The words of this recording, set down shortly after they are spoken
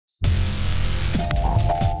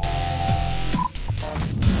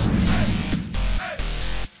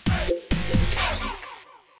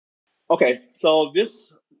Okay, so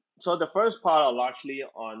the first part are largely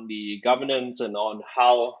on the governance and on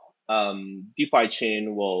how DeFi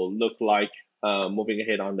chain will look like moving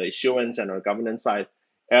ahead on the issuance and our governance side.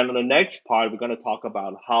 And on the next part, we're going to talk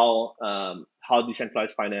about how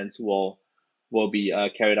decentralized finance will be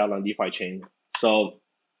carried out on DeFi chain. So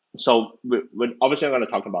we're obviously going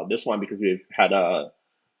to talk about this one because we've had a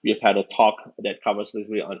talk that covers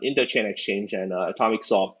specifically on interchain exchange and atomic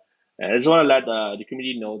swap. And I just want to let the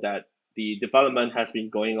community know that the development has been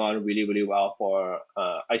going on really, really well for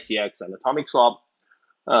ICX and atomic swap.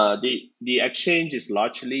 The exchange is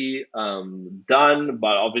largely done,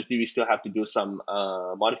 but obviously we still have to do some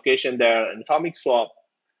modification there. And atomic swap,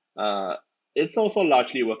 uh, it's also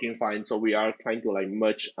largely working fine. So we are trying to like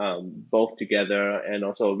merge both together, and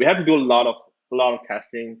also we have to do a lot of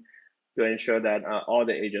testing to ensure that all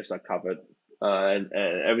the edges are covered. And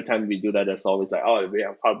every time we do that, there's always like, oh,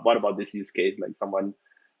 what about this use case? Like someone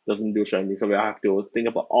doesn't do certain things, so we have to think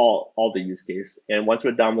about all the use case. And once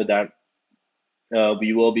we're done with that,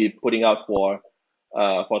 we will be putting out for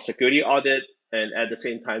security audit, and at the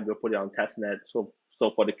same time we'll put it on testnet, so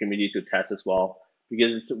for the community to test as well.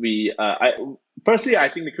 Because I personally I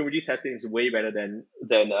think the community testing is way better than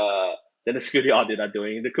the security audit are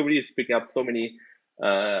doing. The community is picking up so many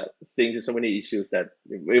uh, things and so many issues that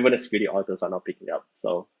even the security auditors are not picking up.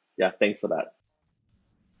 So yeah, thanks for that.